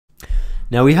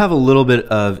Now we have a little bit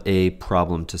of a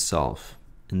problem to solve,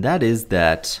 and that is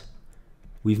that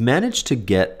we've managed to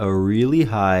get a really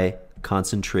high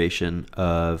concentration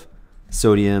of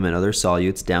sodium and other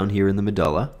solutes down here in the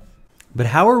medulla. But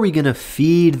how are we going to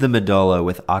feed the medulla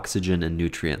with oxygen and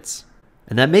nutrients?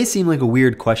 And that may seem like a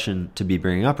weird question to be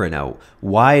bringing up right now.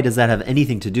 Why does that have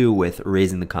anything to do with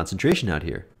raising the concentration out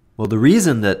here? Well, the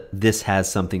reason that this has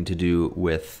something to do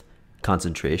with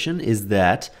concentration is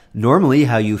that normally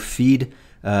how you feed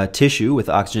tissue with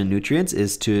oxygen and nutrients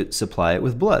is to supply it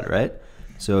with blood, right?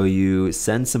 So you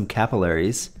send some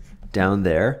capillaries down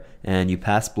there and you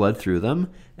pass blood through them,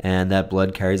 and that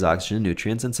blood carries oxygen and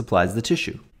nutrients and supplies the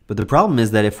tissue. But the problem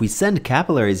is that if we send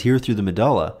capillaries here through the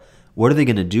medulla, what are they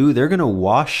going to do? They're going to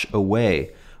wash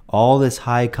away all this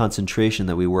high concentration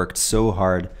that we worked so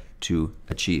hard to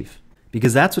achieve.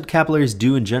 Because that's what capillaries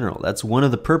do in general. That's one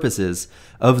of the purposes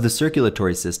of the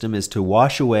circulatory system, is to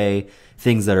wash away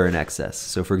things that are in excess.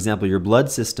 So for example, your blood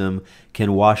system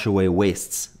can wash away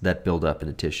wastes that build up in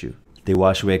a tissue. They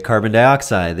wash away carbon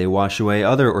dioxide, they wash away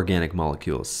other organic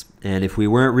molecules. And if we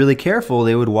weren't really careful,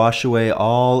 they would wash away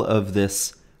all of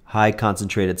this high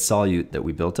concentrated solute that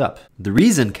we built up. The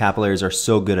reason capillaries are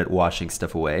so good at washing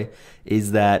stuff away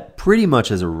is that pretty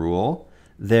much as a rule,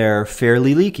 they're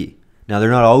fairly leaky. Now, they're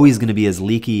not always going to be as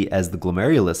leaky as the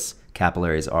glomerulus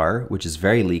capillaries are, which is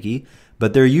very leaky,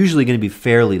 but they're usually going to be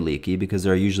fairly leaky because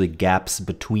there are usually gaps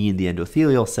between the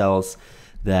endothelial cells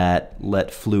that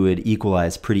let fluid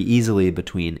equalize pretty easily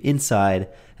between inside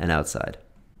and outside.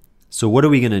 So what are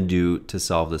we going to do to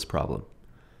solve this problem?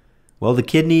 Well, the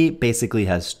kidney basically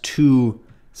has two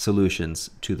solutions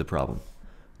to the problem.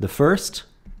 The first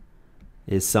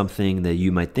is something that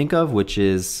you might think of, which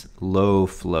is low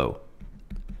flow.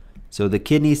 So the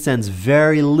kidney sends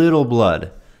very little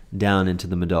blood down into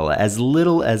the medulla, as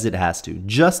little as it has to,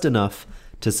 just enough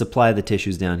to supply the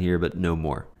tissues down here, but no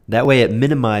more. That way it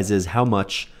minimizes how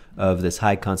much of this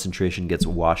high concentration gets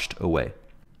washed away.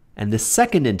 And the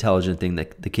second intelligent thing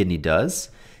that the kidney does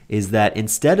is that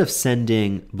instead of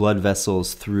sending blood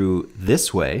vessels through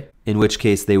this way, in which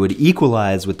case they would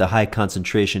equalize with the high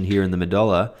concentration here in the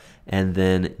medulla and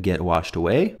then get washed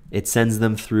away, it sends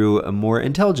them through a more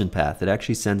intelligent path. It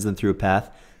actually sends them through a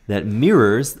path that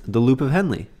mirrors the loop of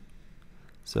Henle.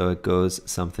 So it goes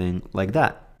something like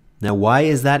that. Now, why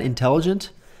is that intelligent?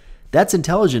 That's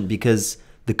intelligent because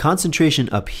the concentration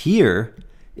up here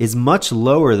is much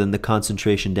lower than the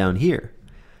concentration down here.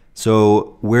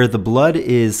 So where the blood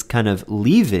is kind of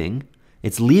leaving,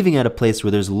 it's leaving at a place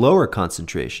where there's lower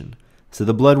concentration. So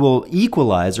the blood will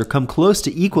equalize or come close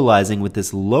to equalizing with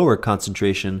this lower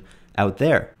concentration out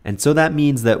there. And so that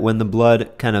means that when the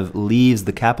blood kind of leaves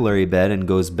the capillary bed and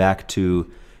goes back to,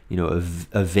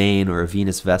 a vein or a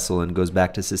venous vessel and goes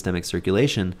back to systemic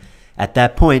circulation, at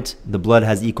that point, the blood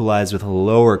has equalized with a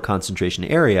lower concentration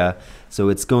area, so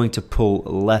it's going to pull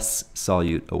less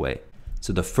solute away.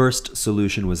 So the first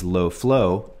solution was low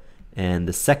flow, and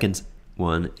the second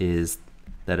one is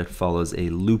that it follows a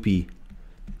loopy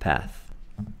path.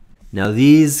 Now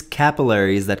these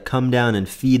capillaries that come down and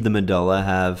feed the medulla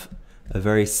have a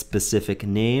very specific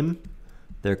name.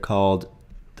 They're called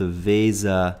the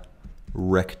Vasa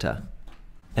recta.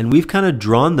 And we've kind of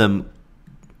drawn them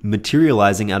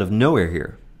materializing out of nowhere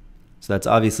here. So that's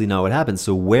obviously not what happens.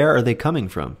 So where are they coming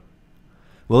from?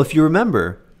 Well, if you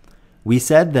remember, we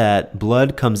said that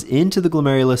blood comes into the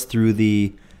glomerulus through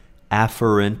the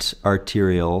afferent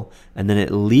arteriole, and then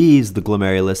it leaves the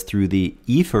glomerulus through the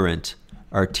efferent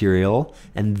arteriole,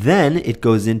 and then it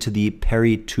goes into the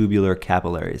peritubular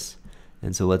capillaries.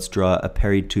 And so let's draw a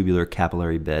peritubular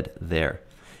capillary bed there.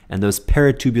 And those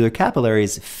peritubular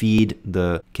capillaries feed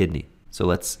the kidney. So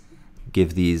let's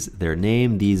give these their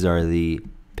name. These are the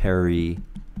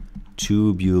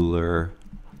peritubular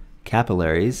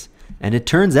capillaries. And it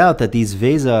turns out that these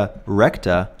Vasa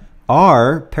recta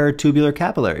are peritubular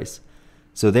capillaries.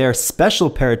 So they are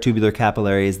special peritubular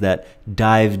capillaries that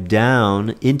dive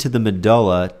down into the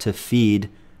medulla to feed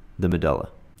the medulla.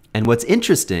 And what's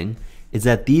interesting is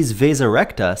that these Vasa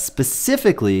recta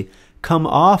specifically come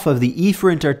off of the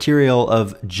efferent arteriole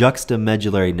of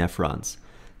juxtamedullary nephrons.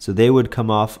 So they would come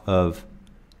off of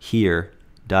here,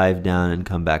 dive down, and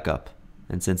come back up.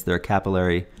 And since they're a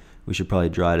capillary, we should probably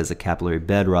draw it as a capillary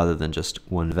bed rather than just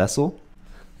one vessel.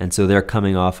 And so they're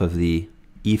coming off of the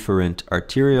efferent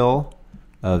arteriole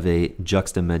of a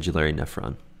juxtamedullary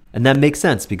nephron. And that makes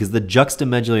sense because the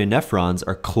juxtamedullary nephrons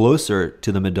are closer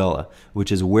to the medulla,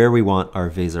 which is where we want our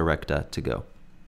Vasa recta to go.